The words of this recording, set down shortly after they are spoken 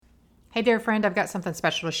Hey there, friend. I've got something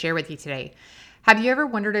special to share with you today. Have you ever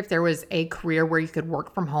wondered if there was a career where you could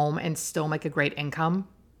work from home and still make a great income?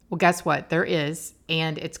 Well, guess what? There is,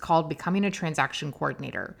 and it's called becoming a transaction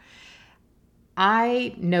coordinator.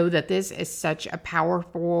 I know that this is such a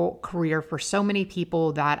powerful career for so many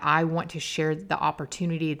people that I want to share the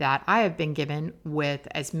opportunity that I have been given with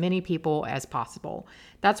as many people as possible.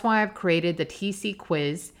 That's why I've created the TC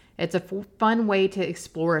quiz. It's a fun way to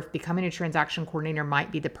explore if becoming a transaction coordinator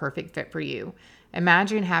might be the perfect fit for you.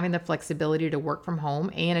 Imagine having the flexibility to work from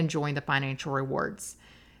home and enjoying the financial rewards.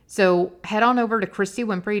 So head on over to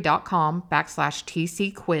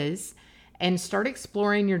christywinfrey.com/TC quiz and start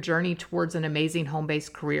exploring your journey towards an amazing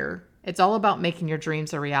home-based career. It's all about making your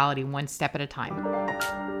dreams a reality one step at a time.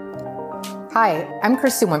 Hi, I'm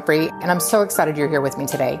Christy Winfrey, and I'm so excited you're here with me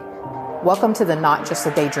today. Welcome to the Not Just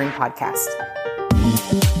a Daydream podcast.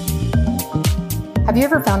 Have you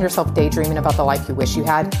ever found yourself daydreaming about the life you wish you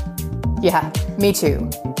had? Yeah, me too.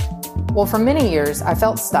 Well, for many years, I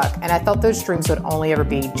felt stuck, and I thought those dreams would only ever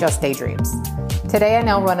be just daydreams. Today, I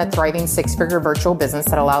now run a thriving six-figure virtual business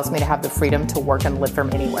that allows me to have the freedom to work and live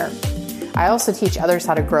from anywhere. I also teach others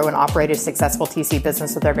how to grow and operate a successful TC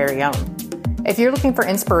business of their very own. If you're looking for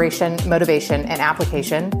inspiration, motivation, and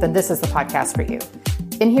application, then this is the podcast for you.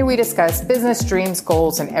 In here, we discuss business, dreams,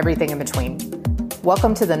 goals, and everything in between.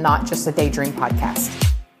 Welcome to the Not Just a Daydream podcast.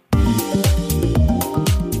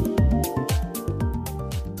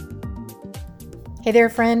 Hey there,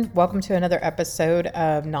 friend. Welcome to another episode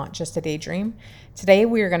of Not Just a Daydream. Today,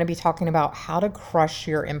 we are going to be talking about how to crush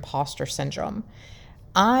your imposter syndrome.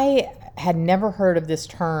 I had never heard of this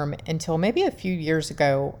term until maybe a few years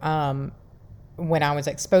ago when I was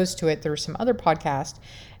exposed to it through some other podcast,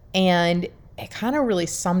 and it kind of really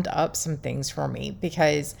summed up some things for me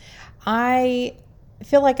because I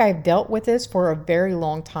feel like I've dealt with this for a very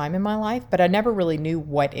long time in my life, but I never really knew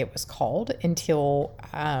what it was called until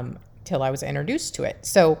I was introduced to it.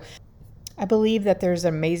 So I believe that there's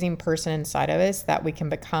an amazing person inside of us that we can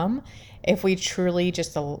become if we truly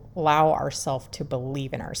just allow ourselves to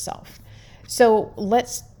believe in ourselves. So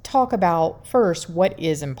let's talk about first, what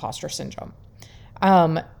is imposter syndrome?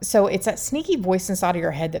 So it's that sneaky voice inside of your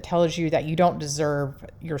head that tells you that you don't deserve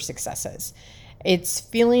your successes. It's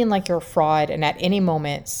feeling like you're a fraud, and at any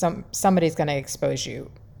moment, somebody's going to expose you.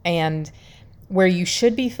 And where you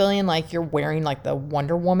should be feeling like you're wearing like the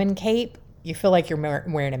Wonder Woman cape, you feel like you're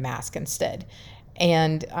wearing a mask instead.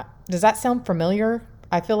 And does that sound familiar?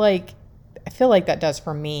 I feel like that does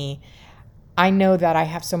for me. I know that I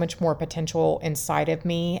have so much more potential inside of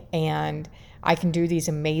me, and I can do these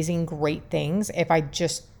amazing, great things if I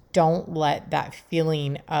just don't let that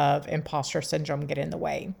feeling of imposter syndrome get in the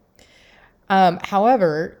way.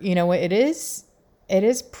 However, it is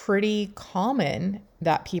pretty common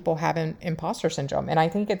that people have an imposter syndrome. And I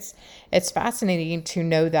think it's fascinating to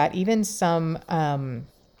know that even some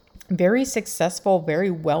very successful,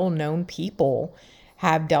 very well-known people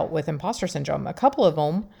have dealt with imposter syndrome. A couple of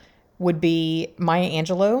them would be Maya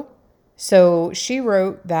Angelou. So she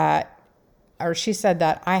said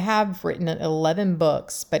that I have written 11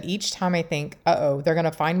 books, but each time I think, they're going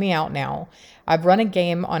to find me out now. I've run a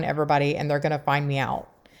game on everybody and they're going to find me out.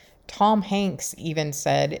 Tom Hanks even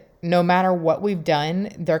said, no matter what we've done,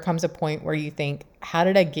 there comes a point where you think, how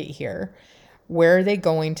did I get here? Where are they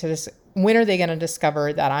going to this? When are they going to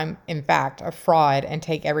discover that I'm in fact a fraud and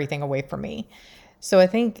take everything away from me? So I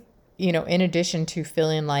think, in addition to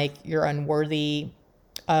feeling like you're unworthy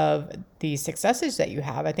of the successes that you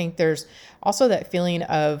have, I think there's also that feeling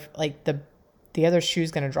of like the other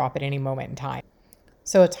shoe's going to drop at any moment in time.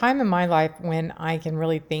 So a time in my life when I can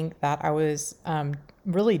really think that I was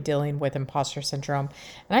really dealing with imposter syndrome,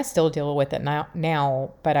 and I still deal with it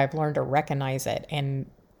now, but I've learned to recognize it, and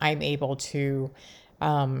I'm able to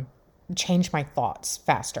change my thoughts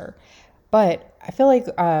faster. But I feel like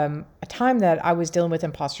a time that I was dealing with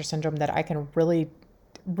imposter syndrome that I can really,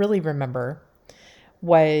 really remember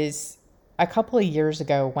was a couple of years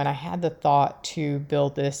ago when I had the thought to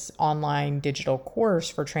build this online digital course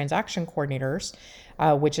for transaction coordinators,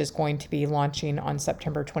 which is going to be launching on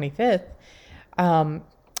September 25th. I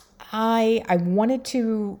wanted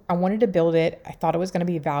to build it. I thought it was going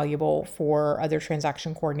to be valuable for other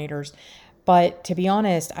transaction coordinators, but to be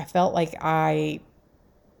honest, I felt like I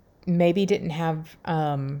maybe didn't have,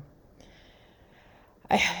 I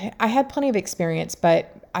had plenty of experience,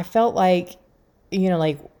 but I felt like,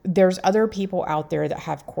 there's other people out there that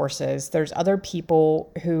have courses. There's other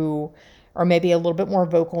people who are maybe a little bit more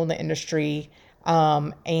vocal in the industry,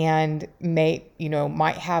 and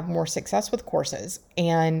might have more success with courses.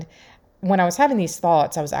 And when I was having these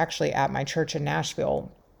thoughts, I was actually at my church in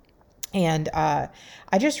Nashville, And I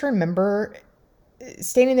just remember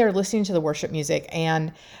standing there listening to the worship music,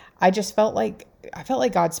 and I felt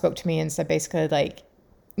like God spoke to me and said basically like,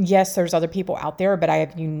 yes, there's other people out there, but I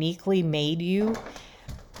have uniquely made you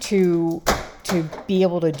to be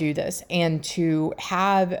able to do this and to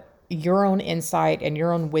have your own insight and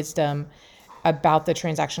your own wisdom about the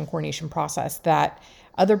transaction coordination process that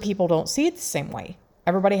other people don't see it the same way.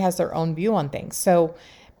 Everybody has their own view on things. So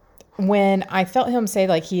when I felt him say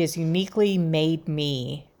like he has uniquely made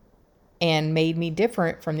me and made me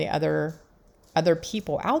different from the other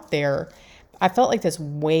people out there, I felt like this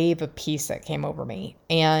wave of peace that came over me.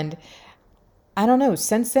 And I don't know,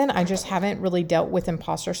 since then, I just haven't really dealt with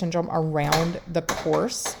imposter syndrome around the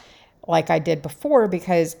course like I did before,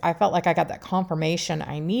 because I felt like I got that confirmation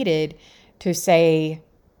I needed to say,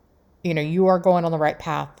 you are going on the right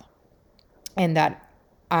path, and that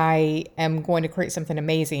I am going to create something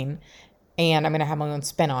amazing, and I'm going to have my own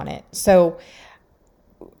spin on it. So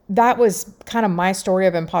that was kind of my story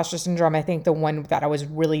of imposter syndrome. I think the one that I was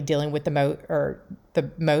really dealing with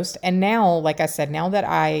the most. And now, like I said, now that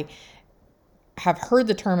I have heard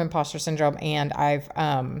the term imposter syndrome and I've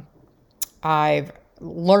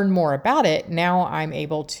learned more about it, now I'm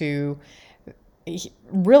able to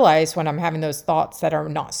realize when I'm having those thoughts that are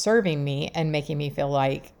not serving me and making me feel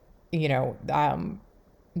like, that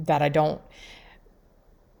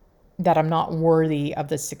I'm not worthy of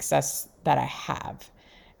the success that I have.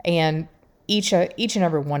 And each and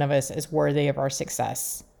every one of us is worthy of our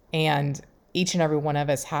success. And each and every one of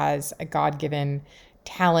us has a God-given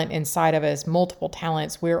talent inside of us, multiple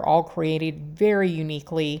talents. We're all created very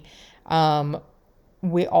uniquely.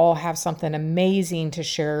 We all have something amazing to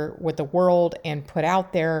share with the world and put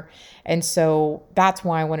out there. And so that's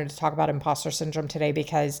why I wanted to talk about imposter syndrome today,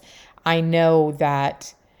 because I know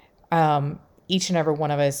that each and every one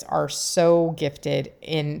of us are so gifted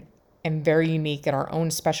and very unique in our own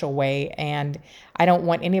special way. And I don't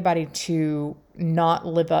want anybody to not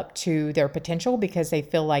live up to their potential because they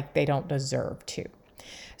feel like they don't deserve to.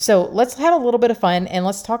 So let's have a little bit of fun, and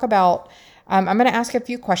let's talk about, I'm going to ask a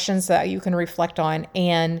few questions that you can reflect on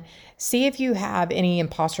and see if you have any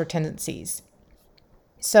imposter tendencies.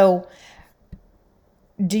 So,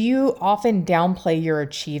 do you often downplay your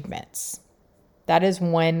achievements? That is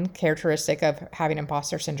one characteristic of having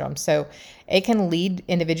imposter syndrome. So it can lead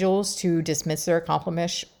individuals to dismiss their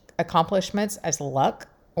accomplishments as luck,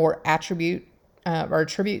 or attribute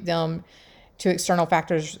them to external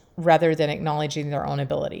factors rather than acknowledging their own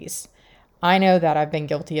abilities. I know that I've been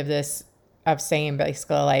guilty of this, of saying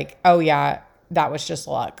basically like, oh yeah, that was just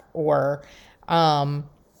luck, or, I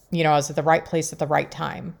was at the right place at the right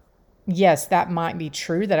time. Yes, that might be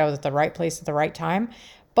true that I was at the right place at the right time,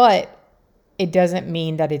 but it doesn't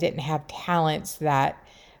mean that it didn't have talents that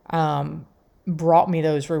brought me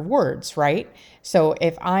those rewards, right? So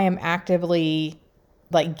if I am actively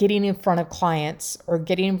like getting in front of clients or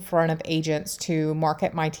getting in front of agents to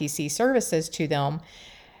market my TC services to them,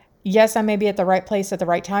 yes, I may be at the right place at the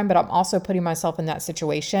right time, but I'm also putting myself in that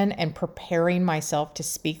situation and preparing myself to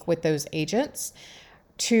speak with those agents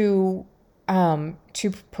to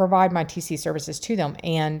provide my TC services to them.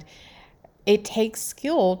 And it takes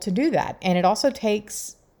skill to do that. And it also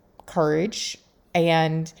takes courage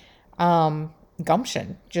and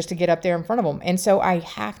gumption just to get up there in front of them. And so I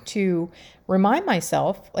have to remind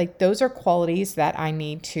myself, like, those are qualities that I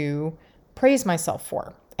need to praise myself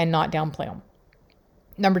for and not downplay them.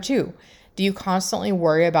 Number 2, do you constantly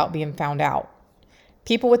worry about being found out?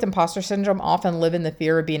 People with imposter syndrome often live in the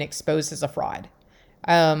fear of being exposed as a fraud.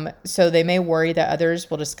 So they may worry that others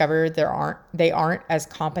will discover they aren't as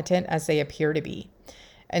competent as they appear to be.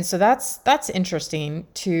 And so that's interesting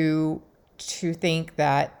to think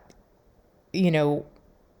that,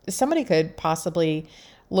 somebody could possibly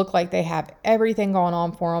look like they have everything going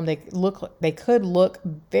on for them. They could look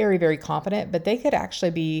very, very confident, but they could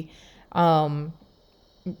actually be,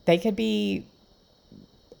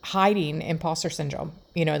 hiding imposter syndrome.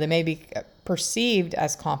 They may be perceived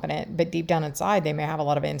as confident, but deep down inside, they may have a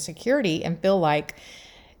lot of insecurity and feel like,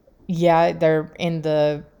 yeah, they're in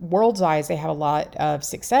the world's eyes, they have a lot of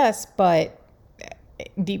success, but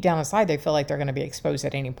deep down inside, they feel like they're going to be exposed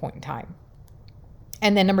at any point in time.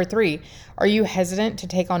 And then number 3, are you hesitant to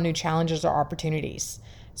take on new challenges or opportunities?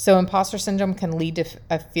 So imposter syndrome can lead to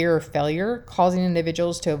a fear of failure, causing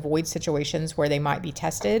individuals to avoid situations where they might be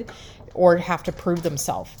tested or have to prove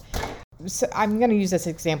themselves. So I'm going to use this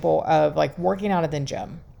example of like working out of the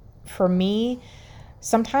gym. For me,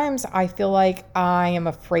 sometimes I feel like I am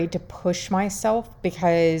afraid to push myself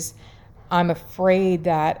because I'm afraid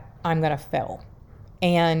that I'm going to fail.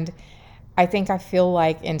 And I feel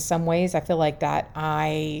like in some ways, I feel like that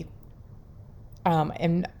I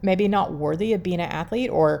am maybe not worthy of being an athlete,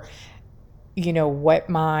 or, what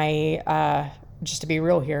my, just to be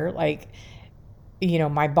real here, like,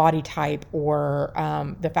 my body type, or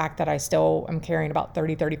the fact that I still am carrying about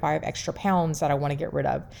 35 extra pounds that I want to get rid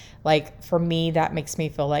of. Like, for me, that makes me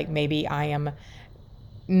feel like maybe I am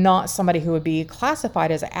not somebody who would be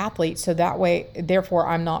classified as an athlete. So that way, therefore,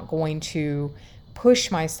 I'm not going to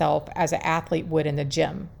push myself as an athlete would in the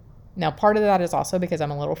gym. Now, part of that is also because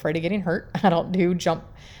I'm a little afraid of getting hurt. I don't do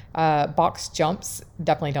box jumps.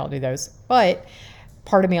 Definitely don't do those. But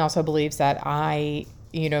part of me also believes that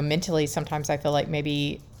mentally, sometimes I feel like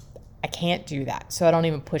maybe I can't do that. So I don't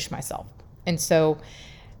even push myself. And so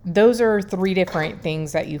those are 3 different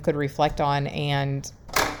things that you could reflect on and,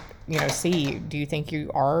 see, do you think you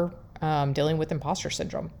are dealing with imposter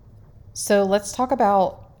syndrome? So let's talk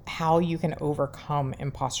about how you can overcome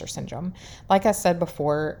imposter syndrome. Like I said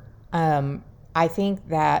before, I think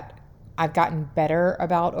that I've gotten better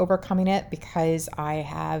about overcoming it because I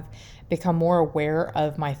have become more aware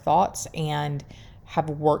of my thoughts and have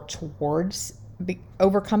worked towards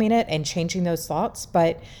overcoming it and changing those thoughts.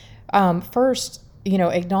 But first,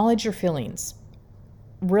 acknowledge your feelings.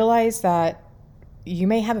 Realize that you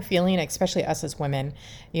may have a feeling, especially us as women,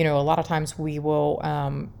 a lot of times we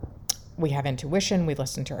have intuition, we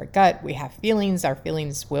listen to our gut, we have feelings, our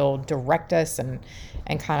feelings will direct us and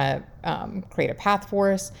kind of create a path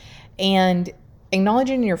for us. And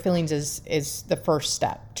acknowledging your feelings is the first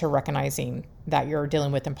step to recognizing that you're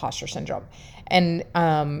dealing with imposter syndrome. And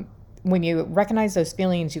when you recognize those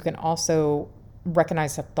feelings, you can also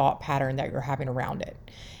recognize the thought pattern that you're having around it.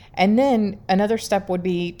 And then another step would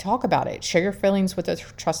be talk about it. Share your feelings with a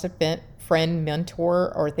trusted friend,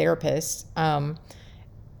 mentor, or therapist. And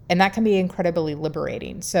that can be incredibly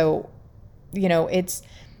liberating. So, it's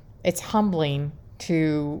humbling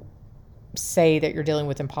to say that you're dealing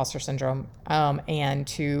with imposter syndrome, and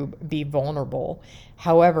to be vulnerable.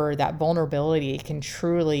 However, that vulnerability can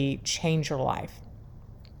truly change your life.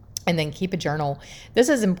 And then keep a journal. This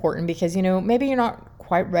is important because, maybe you're not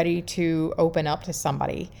quite ready to open up to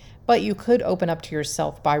somebody, but you could open up to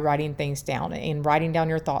yourself by writing things down and writing down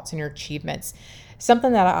your thoughts and your achievements.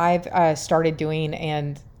 Something that I've started doing,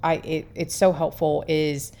 and it's so helpful,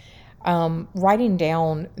 is writing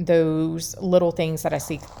down those little things that I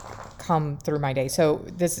see come through my day. So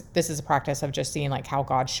this is a practice of just seeing like how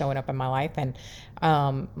God's showing up in my life, and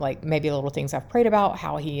like maybe little things I've prayed about,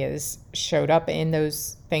 how he has showed up in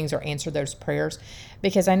those things or answered those prayers.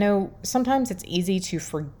 Because I know sometimes it's easy to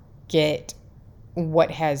forget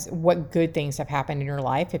what good things have happened in your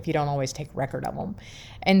life if you don't always take record of them.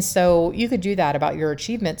 And so you could do that about your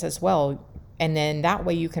achievements as well. And then that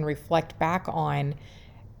way you can reflect back on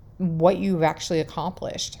what you've actually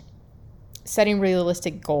accomplished. Setting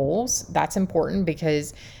realistic goals, that's important,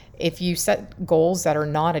 because if you set goals that are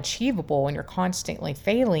not achievable and you're constantly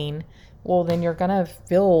failing, well, then you're going to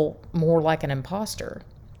feel more like an imposter.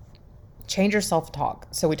 Change your self-talk.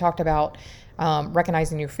 So we talked about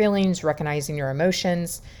recognizing your feelings, recognizing your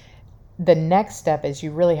emotions. The next step is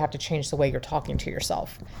you really have to change the way you're talking to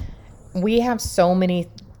yourself. We have so many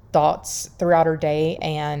thoughts throughout our day,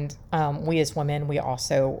 and we as women, we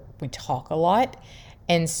talk a lot.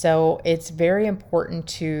 And so it's very important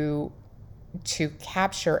to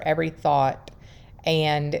capture every thought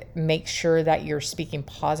and make sure that you're speaking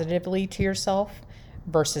positively to yourself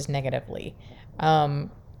versus negatively. A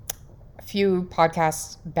few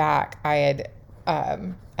podcasts back, I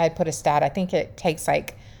had put a stat. I think it takes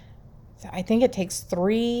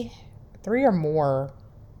three or more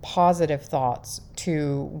positive thoughts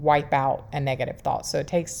to wipe out a negative thought. So it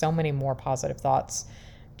takes so many more positive thoughts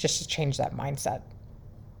just to change that mindset.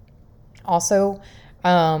 Also,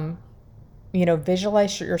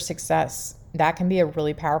 visualize your success. That can be a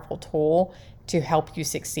really powerful tool to help you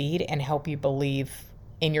succeed and help you believe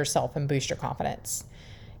in yourself and boost your confidence.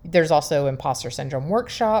 There's also imposter syndrome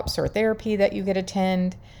workshops or therapy that you could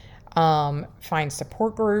attend. Find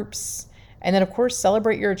support groups. And then, of course,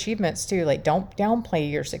 celebrate your achievements too. Like, don't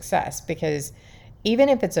downplay your success, because even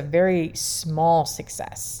if it's a very small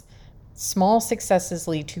successes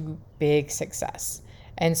lead to big success.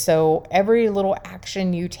 And so every little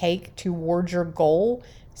action you take towards your goal,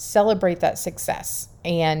 celebrate that success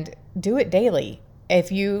and do it daily.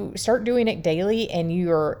 If you start doing it daily and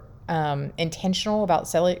you're intentional about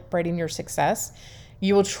celebrating your success,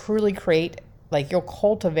 you will truly you'll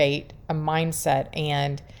cultivate a mindset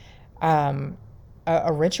and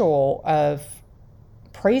a ritual of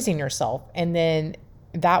praising yourself. And then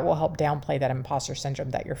that will help downplay that imposter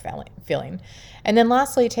syndrome that you're feeling. And then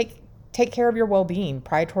lastly, take care of your well-being.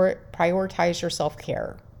 Prioritize your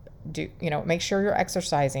self-care. Make sure you're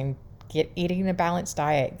exercising, eating a balanced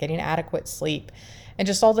diet, getting adequate sleep, and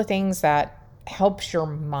just all the things that helps your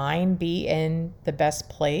mind be in the best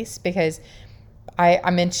place. Because I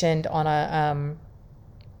mentioned on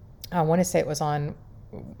I want to say it was on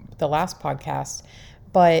the last podcast,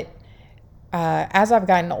 but as I've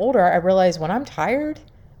gotten older, I realize when I'm tired,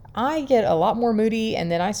 I get a lot more moody,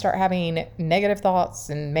 and then I start having negative thoughts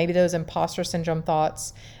and maybe those imposter syndrome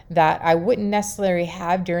thoughts that I wouldn't necessarily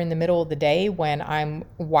have during the middle of the day when I'm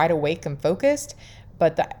wide awake and focused.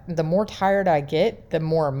 But the more tired I get, the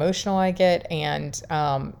more emotional I get, and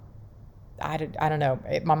I don't know,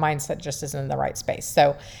 my mindset just isn't in the right space.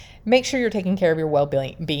 So make sure you're taking care of your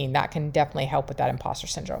well-being. That can definitely help with that imposter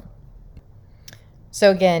syndrome.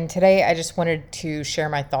 So again, today I just wanted to share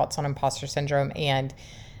my thoughts on imposter syndrome and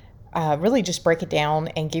really just break it down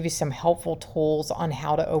and give you some helpful tools on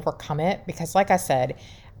how to overcome it. Because like I said,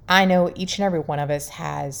 I know each and every one of us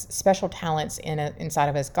has special talents inside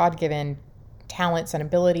of us, God-given talents and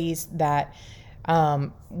abilities that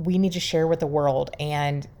we need to share with the world.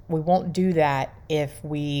 And we won't do that if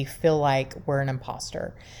we feel like we're an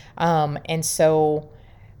imposter. And so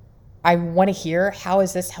I want to hear, how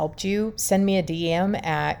has this helped you? Send me a DM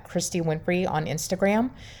at Christy Winfrey on Instagram,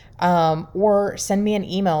 or send me an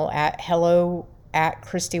email at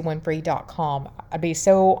hello@christywinfrey.com. I'd be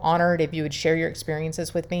so honored if you would share your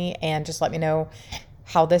experiences with me and just let me know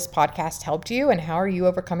how this podcast helped you and how are you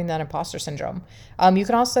overcoming that imposter syndrome. You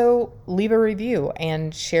can also leave a review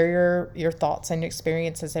and share your thoughts and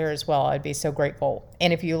experiences there as well. I'd be so grateful.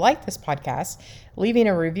 And if you like this podcast, leaving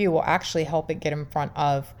a review will actually help it get in front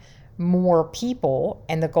of more people.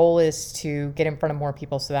 And the goal is to get in front of more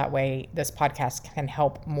people so that way this podcast can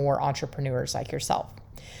help more entrepreneurs like yourself.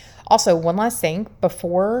 Also, one last thing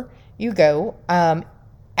before you go,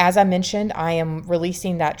 as I mentioned, I am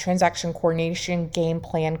releasing that transaction coordination game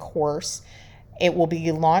plan course. It will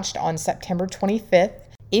be launched on September 25th.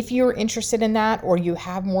 If you're interested in that, or you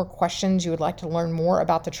have more questions, you would like to learn more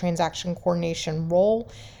about the transaction coordination role,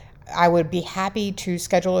 I would be happy to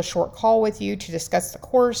schedule a short call with you to discuss the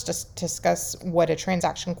course, to discuss what a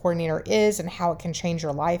transaction coordinator is and how it can change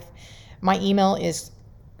your life. My email is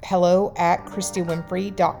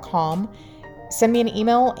hello@christywinfrey.com. Send me an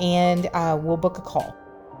email and we'll book a call.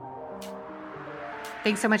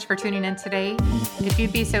 Thanks so much for tuning in today. If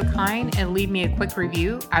you'd be so kind and leave me a quick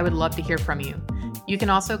review, I would love to hear from you. You can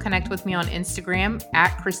also connect with me on Instagram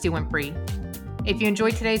at Christy Winfrey. If you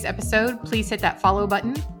enjoyed today's episode, please hit that follow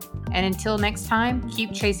button. And until next time,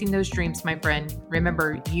 keep chasing those dreams, my friend.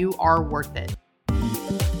 Remember, you are worth it.